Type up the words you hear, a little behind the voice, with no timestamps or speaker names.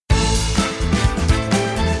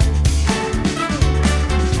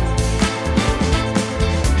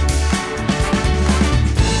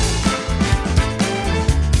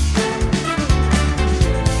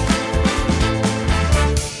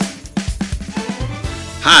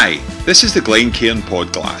Hi, this is the Glencairn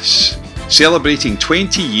Podclass, celebrating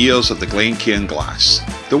 20 years of the Glencairn glass,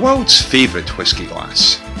 the world's favourite whisky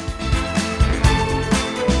glass.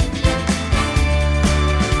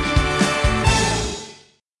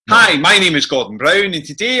 Hi, my name is Gordon Brown, and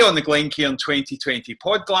today on the Glencairn 2020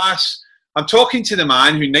 Podclass, I'm talking to the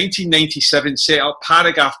man who in 1997 set up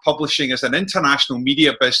Paragraph Publishing as an international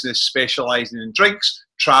media business specialising in drinks,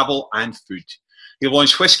 travel and food. He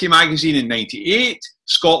launched Whisky Magazine in '98,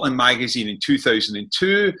 Scotland Magazine in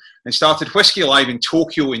 2002, and started WhiskyLive in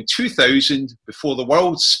Tokyo in 2000 before the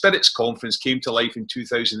World Spirits Conference came to life in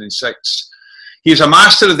 2006. He is a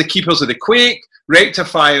master of the Keepers of the Quake,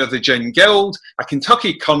 rectifier of the Gin Guild, a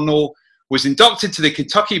Kentucky Colonel, was inducted to the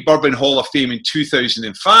Kentucky Bourbon Hall of Fame in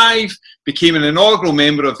 2005, became an inaugural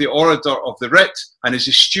member of the Order of the Writ, and is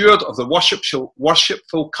a steward of the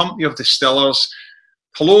Worshipful Company of Distillers.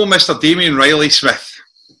 Hello, Mr. Damien Riley Smith.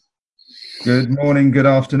 Good morning, good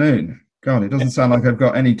afternoon. God, it doesn't sound like I've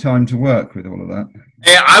got any time to work with all of that.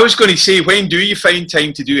 I was going to say, when do you find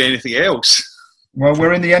time to do anything else? Well,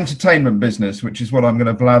 we're in the entertainment business, which is what I'm going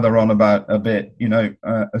to blather on about a bit. You know,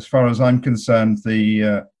 as far as I'm concerned,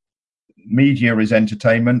 the media is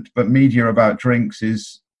entertainment, but media about drinks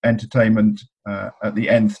is entertainment at the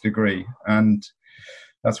nth degree. And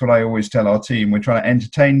that's what I always tell our team. We're trying to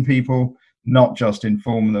entertain people, not just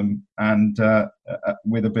inform them, and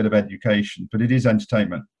with a bit of education, but it is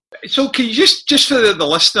entertainment. So can you just for the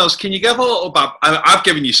listeners, can you give a little bit, I've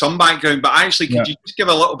given you some background, but actually could you just give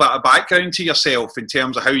a little bit of background to yourself in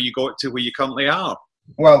terms of how you got to where you currently are?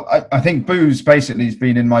 Well, I think booze basically has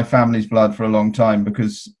been in my family's blood for a long time,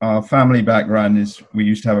 because our family background is we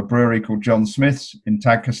used to have a brewery called John Smith's in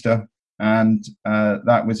Tadcaster, and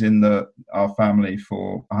that was in our family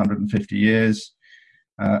for 150 years.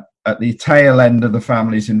 At the tail end of the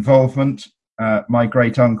family's involvement, my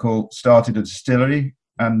great uncle started a distillery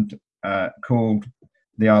and called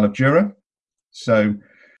the Isle of Jura. So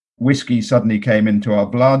whiskey suddenly came into our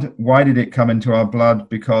blood. Why did it come into our blood?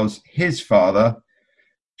 Because his father,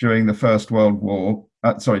 during the First World War,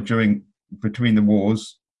 between the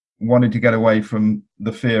wars, wanted to get away from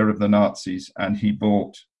the fear of the Nazis, and he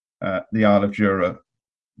bought the Isle of Jura,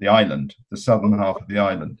 the island, the southern half of the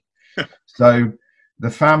island. So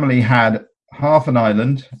the family had half an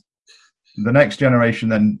island. The next generation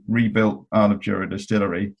then rebuilt Isle of Jura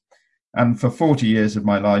distillery. And for 40 years of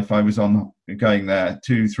my life, I was going there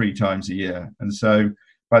 2-3 times a year. And so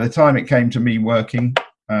by the time it came to me working,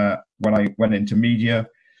 when I went into media,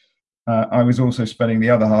 I was also spending the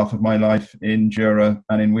other half of my life in Jura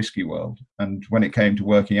and in Whiskey World. And when it came to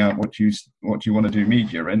working out what you want to do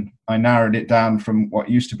media in, I narrowed it down from what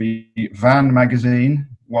used to be Van Magazine,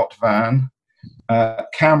 What Van,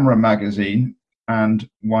 Camera Magazine, and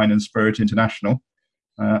Wine and Spirit International.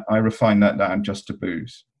 I refined that down just to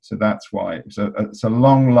booze. So that's why it's a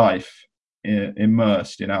long life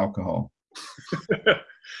immersed in alcohol.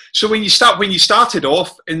 So when you started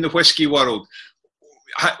off in the whiskey world,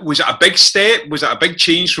 was it a big step? Was it a big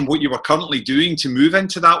change from what you were currently doing to move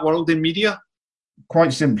into that world in media?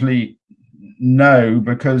 Quite simply, no,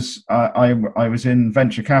 because I was in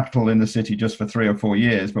venture capital in the city just for 3 or 4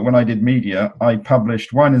 years. But when I did media, I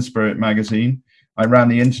published Wine and Spirit magazine. I ran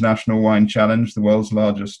the International Wine Challenge, the world's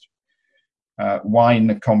largest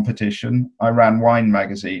wine competition. I ran Wine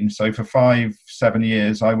Magazine. So for 5-7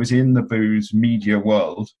 years, I was in the booze media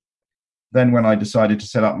world. Then when I decided to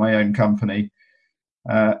set up my own company,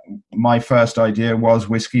 my first idea was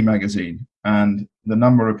Whisky Magazine. And the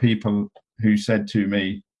number of people who said to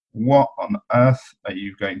me, "What on earth are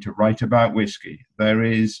you going to write about whiskey? There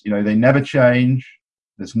is, they never change.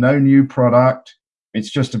 There's no new product.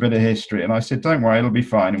 It's just a bit of history." And I said, "Don't worry, it'll be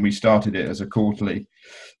fine." And we started it as a quarterly.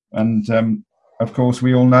 And of course,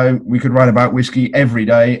 we all know we could write about whiskey every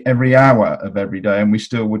day, every hour of every day, and we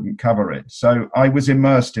still wouldn't cover it. So I was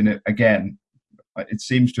immersed in it again. It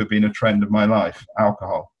seems to have been a trend of my life,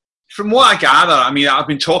 alcohol. From what I gather, I've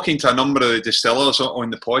been talking to a number of the distillers on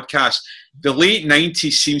the podcast. The late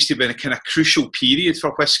 90s seems to have been a kind of crucial period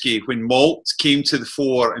for whiskey, when malt came to the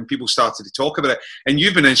fore and people started to talk about it. And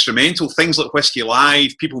you've been instrumental, things like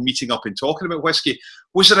WhiskyLive, people meeting up and talking about whiskey.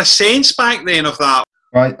 Was there a sense back then of that?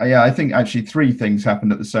 Right. Yeah, I think actually 3 things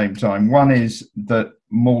happened at the same time. One is that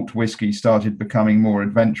malt whiskey started becoming more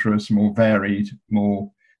adventurous, more varied,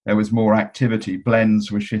 there was more activity.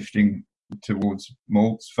 Blends were shifting towards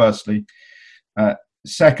malts, firstly.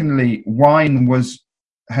 Secondly, wine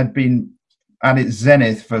had been at its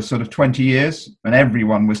zenith for sort of 20 years, and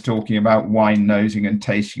everyone was talking about wine nosing and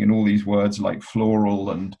tasting and all these words like floral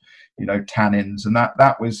and tannins, and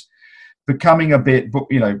that was becoming a bit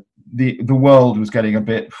the world was getting a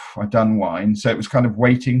bit, I've done wine, so it was kind of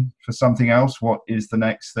waiting for something else. What is the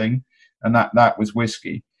next thing? And that was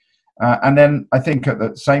whiskey. And then I think at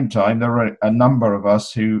the same time there were a number of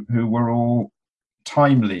us who were all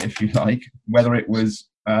timely, if you like, whether it was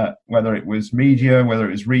media, whether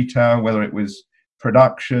it was retail, whether it was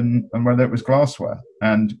production, and whether it was glassware,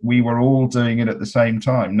 and we were all doing it at the same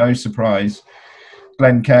time. No surprise,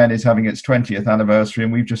 Glencairn is having its 20th anniversary,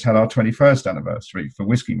 and we've just had our 21st anniversary for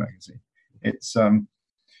Whisky Magazine. It's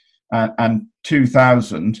and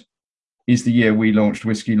 2000 is the year we launched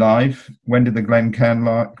WhiskyLive. When did the Glencairn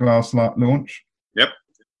glass launch? Yep.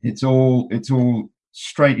 It's all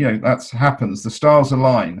straight. That happens. The stars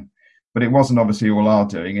align, but it wasn't obviously all our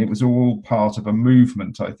doing. It was all part of a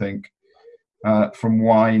movement, I think, from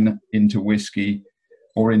wine into whiskey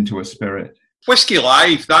or into a spirit.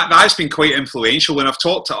 WhiskyLive, that's been quite influential. When I've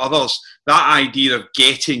talked to others, that idea of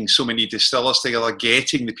getting so many distillers together,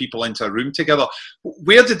 getting the people into a room together,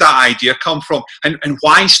 where did that idea come from, and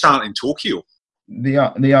why start in Tokyo?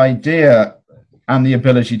 The idea and the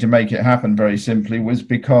ability to make it happen, very simply, was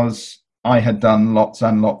because I had done lots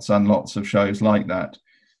and lots and lots of shows like that.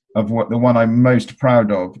 The one I'm most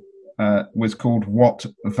proud of was called What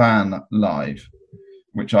Van Live,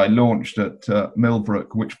 which I launched at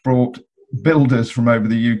Millbrook, which brought builders from over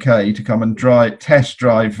the UK to come and test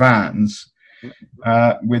drive vans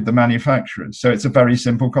with the manufacturers. So it's a very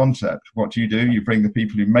simple concept. What do? You bring the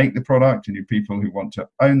people who make the product and you people who want to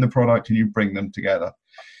own the product, and you bring them together.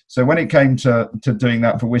 So when it came to doing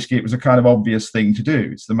that for whiskey, it was a kind of obvious thing to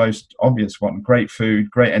do. It's the most obvious one. Great food,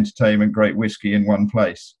 great entertainment, great whiskey in one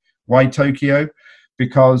place. Why Tokyo?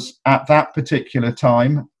 Because at that particular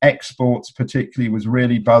time, exports particularly was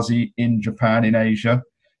really buzzy in Japan, in Asia.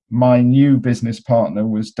 My new business partner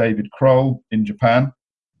was David Kroll in Japan.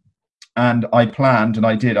 And I planned, and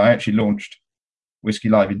I did, I actually launched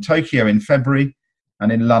WhiskyLive in Tokyo in February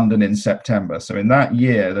and in London in September. So in that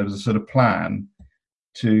year, there was a sort of plan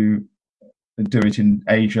to do it in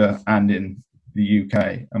Asia and in the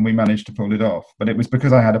UK. And we managed to pull it off. But it was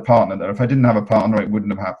because I had a partner there. If I didn't have a partner, it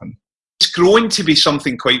wouldn't have happened. It's growing to be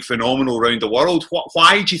something quite phenomenal around the world.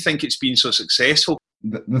 Why do you think it's been so successful?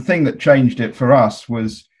 The thing that changed it for us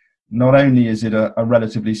was, not only is it a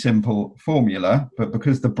relatively simple formula, but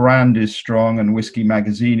because the brand is strong and Whisky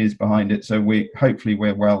Magazine is behind it, so hopefully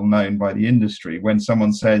we're well known by the industry. When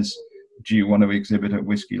someone says, do you want to exhibit at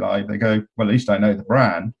WhiskyLive? They go, well, at least I know the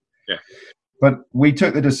brand. Yeah. But we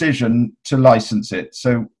took the decision to license it.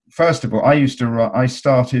 So first of all, I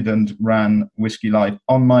started and ran WhiskyLive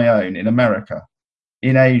on my own in America,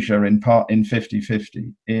 in Asia, in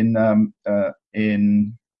 50/50,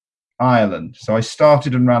 in Ireland. So I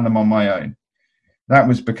started and ran them on my own. That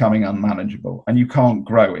was becoming unmanageable, and you can't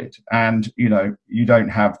grow it, and you don't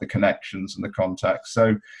have the connections and the contacts.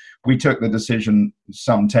 So we took the decision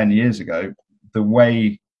some 10 years ago, the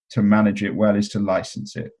way to manage it well is to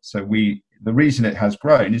license it. So the reason it has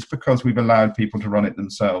grown is because we've allowed people to run it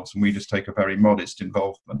themselves, and we just take a very modest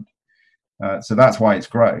involvement. So that's why it's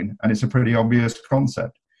grown, and it's a pretty obvious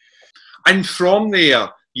concept. And from there,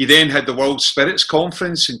 you then had the World Spirits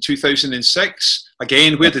Conference in 2006.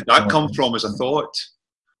 Again, where did that come from as a thought?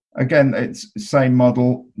 Again, it's the same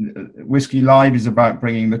model. WhiskyLive is about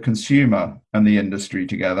bringing the consumer and the industry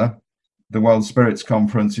together. The World Spirits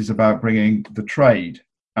Conference is about bringing the trade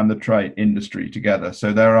and the trade industry together.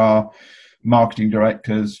 So there are marketing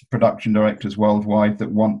directors, production directors worldwide that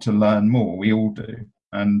want to learn more. We all do.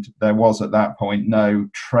 And there was at that point no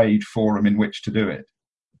trade forum in which to do it.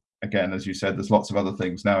 Again, as you said, there's lots of other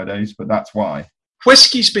things nowadays, but that's why.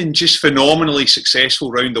 Whiskey's been just phenomenally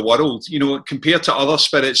successful around the world. Compared to other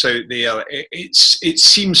spirits out there, it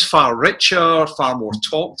seems far richer, far more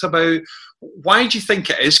talked about. Why do you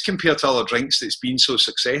think it is, compared to other drinks, that's been so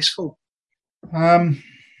successful? I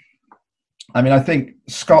think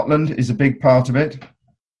Scotland is a big part of it.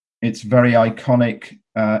 It's very iconic,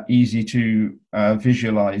 easy to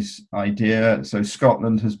visualize idea. So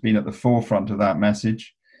Scotland has been at the forefront of that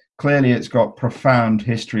message. Clearly, it's got profound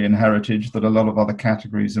history and heritage that a lot of other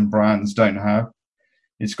categories and brands don't have.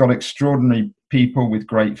 It's got extraordinary people with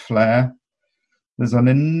great flair. There's an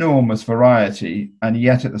enormous variety, and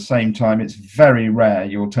yet at the same time, it's very rare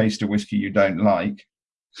you'll taste a whiskey you don't like.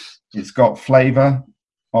 It's got flavour,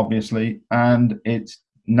 obviously, and it's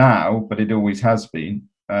now, but it always has been,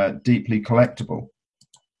 deeply collectible.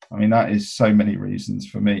 That is so many reasons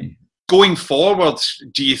for me. Going forward,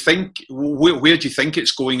 do you think, where do you think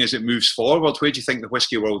it's going as it moves forward? Where do you think the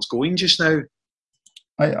whiskey world's going just now?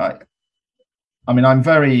 I'm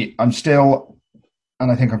still,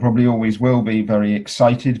 and I think I probably always will be, very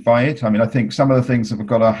excited by it. I think some of the things that have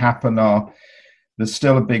got to happen are There's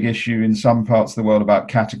still a big issue in some parts of the world about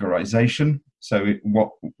categorization. So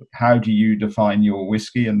how do you define your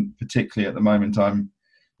whiskey? And particularly at the moment, I'm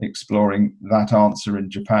exploring that answer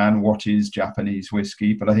in Japan. What is Japanese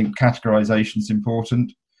whiskey? But I think categorization is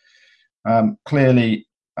important. Clearly,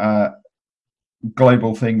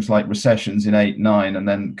 global things like recessions in 8, 9, and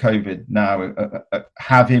then COVID now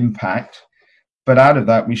have impact. But out of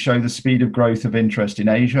that, we show the speed of growth of interest in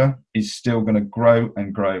Asia is still going to grow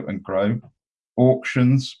and grow and grow.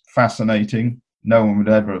 Auctions, fascinating. No one would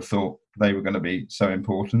ever have thought they were going to be so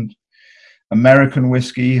important. American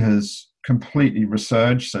whiskey has completely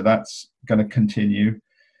resurged, so that's going to continue.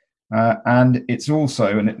 And it's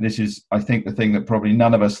also, and this is, I think, the thing that probably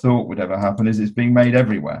none of us thought would ever happen, is it's being made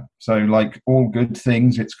everywhere. So like all good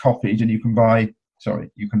things, it's copied, and you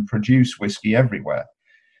can produce whiskey everywhere.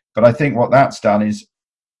 But I think what that's done is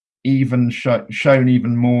even shown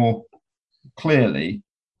even more clearly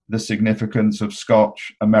the significance of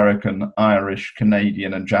Scotch, American, Irish,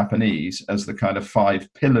 Canadian, and Japanese as the kind of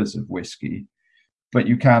 5 pillars of whiskey. But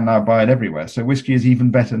you can now buy it everywhere. So whiskey is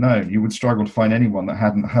even better known. You would struggle to find anyone that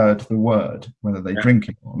hadn't heard the word. Whether they drink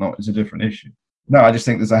it or not is a different issue. No, I just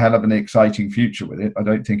think there's a hell of an exciting future with it. I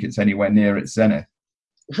don't think it's anywhere near its zenith.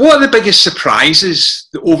 What are the biggest surprises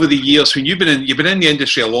over the years when you've been in the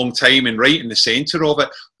industry a long time and right in the centre of it?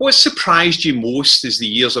 What surprised you most as the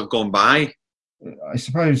years have gone by? I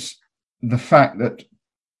suppose the fact that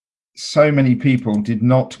so many people did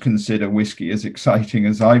not consider whiskey as exciting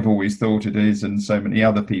as I've always thought it is, and so many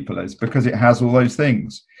other people is, because it has all those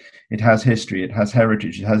things. It has history, it has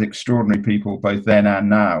heritage, it has extraordinary people both then and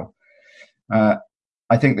now.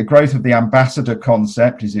 I think the growth of the ambassador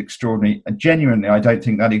concept is extraordinary. Genuinely, I don't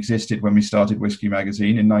think that existed when we started Whiskey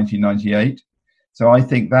Magazine in 1998. So I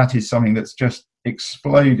think that is something that's just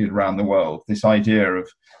exploded around the world, this idea of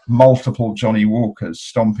multiple Johnny Walkers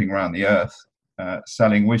stomping around the earth,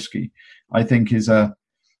 selling whiskey, I think is an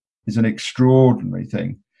extraordinary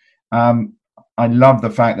thing. I love the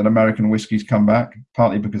fact that American whiskey's come back,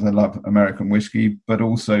 partly because I love American whiskey, but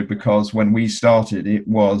also because when we started, it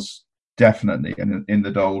was definitely in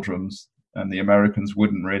the doldrums, and the Americans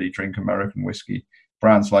wouldn't really drink American whiskey.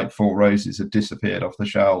 Brands like Four Roses had disappeared off the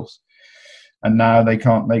shelves, and now they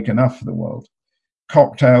can't make enough for the world.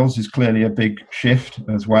 Cocktails is clearly a big shift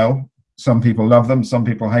as well. Some people love them, some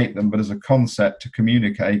people hate them, but as a concept to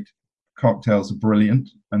communicate, cocktails are brilliant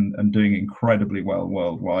and doing incredibly well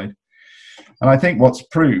worldwide. And I think what's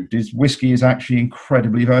proved is whiskey is actually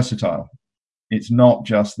incredibly versatile. It's not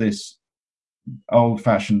just this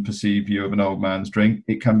old-fashioned perceived view of an old man's drink.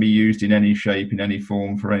 It can be used in any shape, in any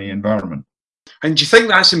form, for any environment. And do you think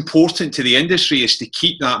that's important to the industry, is to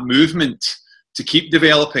keep that movement, to keep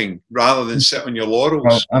developing rather than sit on your laurels?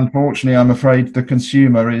 Well, unfortunately, I'm afraid the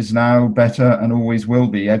consumer is now better, and always will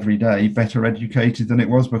be every day, better educated than it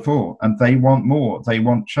was before. And they want more. They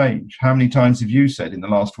want change. How many times have you said in the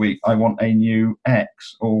last week, I want a new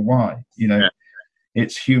X or Y? You know,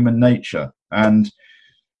 It's human nature. And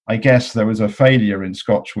I guess there was a failure in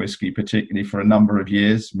Scotch whisky, particularly for a number of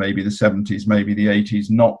years, maybe the 70s, maybe the 80s,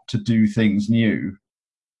 not to do things new.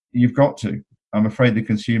 You've got to. I'm afraid the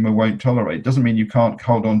consumer won't tolerate. It doesn't mean you can't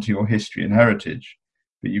hold on to your history and heritage,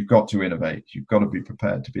 but you've got to innovate. You've got to be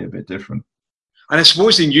prepared to be a bit different. And I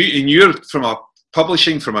suppose in your from a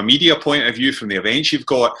publishing, from a media point of view, from the events you've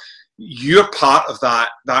got, you're part of that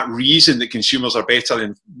reason that consumers are better,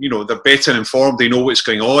 and they're better informed. They know what's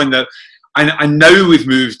going on. And now we've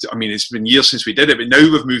moved, I mean, it's been years since we did it, but now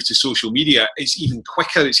we've moved to social media. It's even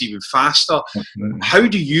quicker, it's even faster. Absolutely. How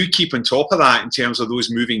do you keep on top of that in terms of those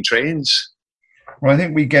moving trends? Well, I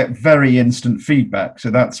think we get very instant feedback,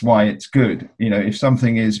 so that's why it's good. If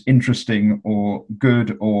something is interesting or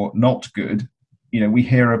good or not good, we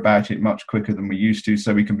hear about it much quicker than we used to,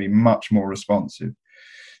 so we can be much more responsive.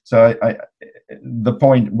 So the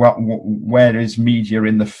point, where is media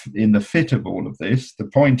in the fit of all of this? The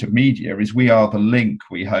point of media is we are the link,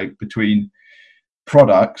 we hope, between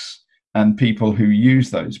products and people who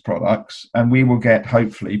use those products, and we will get,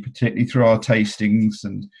 hopefully, particularly through our tastings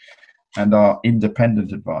and our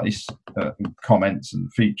independent advice, comments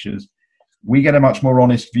and features, we get a much more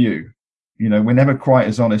honest view. We're never quite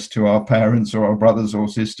as honest to our parents or our brothers or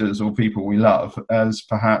sisters or people we love as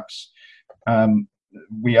perhaps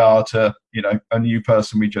we are to a new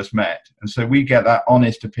person we just met. And so we get that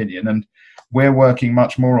honest opinion, and we're working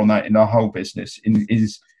much more on that in our whole business,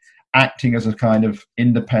 is acting as a kind of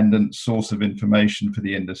independent source of information for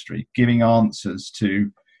the industry, giving answers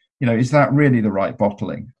to, is that really the right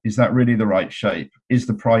bottling? Is that really the right shape? Is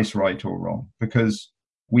the price right or wrong? Because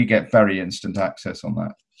we get very instant access on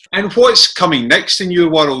that. And what's coming next in your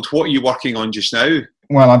world? What are you working on just now?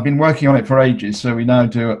 Well, I've been working on it for ages, so we now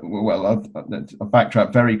do it. Well, I'll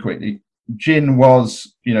backtrack very quickly. Gin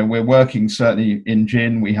was, we're working certainly in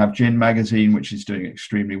gin. We have Gin Magazine, which is doing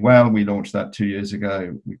extremely well. We launched that 2 years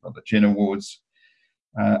ago. We've got the Gin Awards.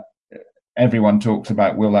 Everyone talks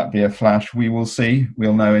about, will that be a flash? We will see.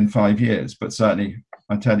 We'll know in 5 years. But certainly,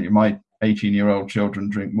 I tell you, my 18-year-old children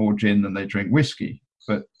drink more gin than they drink whiskey.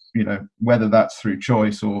 But, whether that's through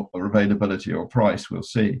choice or availability or price, we'll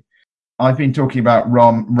see. I've been talking about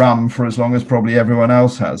rum for as long as probably everyone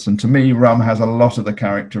else has. And to me, rum has a lot of the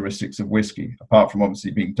characteristics of whiskey. Apart from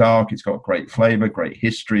obviously being dark, it's got great flavor, great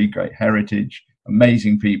history, great heritage,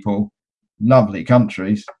 amazing people, lovely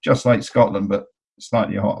countries, just like Scotland, but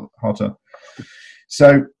slightly hotter.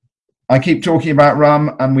 So I keep talking about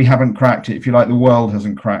rum and we haven't cracked it. If you like, the world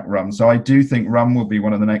hasn't cracked rum. So I do think rum will be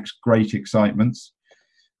one of the next great excitements.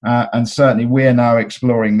 And certainly we're now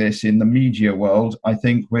exploring this in the media world. I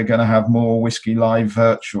think we're going to have more WhiskyLive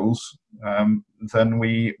virtuals than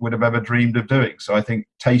we would have ever dreamed of doing. So I think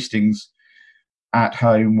tastings at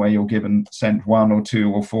home where you're sent 1 or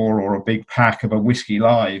 2 or 4 or a big pack of a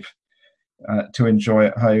WhiskyLive to enjoy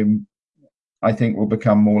at home, I think will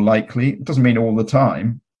become more likely. It doesn't mean all the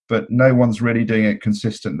time, but no one's really doing it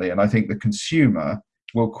consistently. And I think the consumer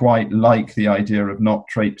will quite like the idea of not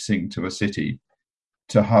traipsing to a city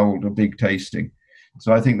to hold a big tasting.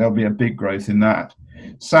 So I think there'll be a big growth in that.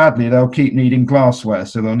 Sadly, they'll keep needing glassware,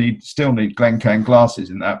 so they'll still need Glencairn glasses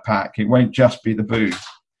in that pack. It won't just be the booze.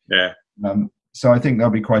 Yeah. So I think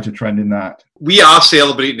there'll be quite a trend in that. We are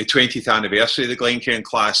celebrating the 20th anniversary of the Glencairn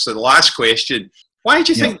class. So the last question, why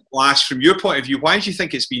do you think, Lass, from your point of view, why do you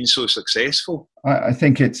think it's been so successful? I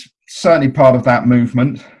think it's certainly part of that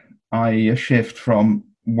movement, i.e. a shift from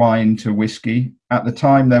wine to whiskey. At the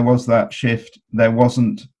time there was that shift. There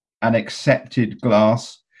wasn't an accepted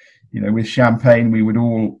glass. With champagne we would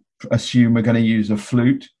all assume we're going to use a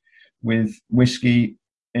flute. With whiskey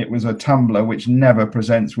it was a tumbler, which never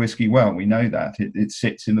presents whiskey well. We know that it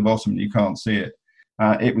sits in the bottom and you can't see it.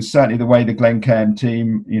 It was certainly the way the Glencairn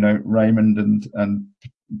team, Raymond and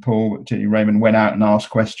Paul, particularly Raymond, went out and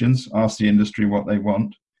asked questions, asked the industry what they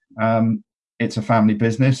want. It's a family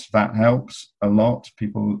business. That helps a lot.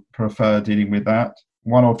 People prefer dealing with that.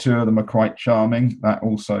 1 or 2 of them are quite charming. That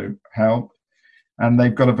also helped. And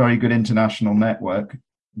they've got a very good international network.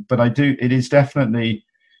 But it is definitely,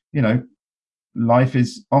 life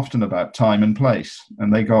is often about time and place.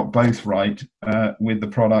 And they got both right with the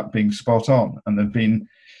product being spot on. And there've been,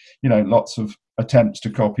 lots of attempts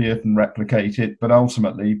to copy it and replicate it. But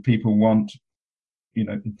ultimately, people want,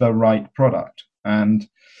 the right product. And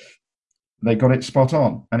they got it spot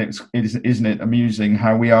on. And isn't it amusing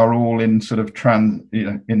how we are all in sort of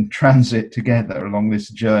in transit together along this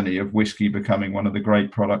journey of whiskey becoming one of the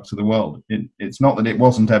great products of the world. It's not that it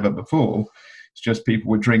wasn't ever before. It's just people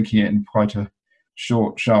were drinking it in quite a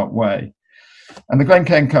short, sharp way. And the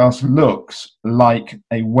Glencairn cask looks like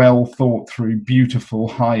a well thought through, beautiful,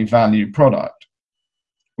 high value product,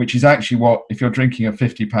 which is actually what, if you're drinking a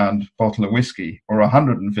 £50 bottle of whiskey or a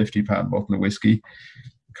 £150 bottle of whiskey,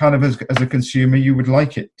 kind of as a consumer you would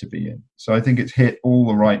like it to be in. So I think it's hit all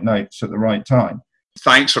the right notes at the right time.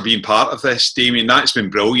 Thanks for being part of this, Damien. That's been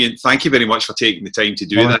brilliant. Thank you very much for taking the time to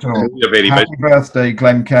do that. You're very Happy birthday,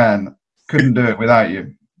 Glencairn. Couldn't do it without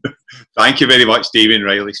you. Thank you very much, Damien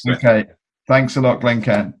Riley Smith. Okay. Thanks a lot,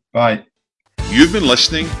 Glencairn. Bye. You've been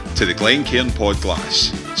listening to the Glencairn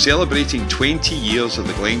Podglass, celebrating 20 years of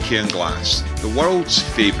the Glencairn glass, the world's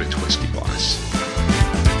favourite whisky glass.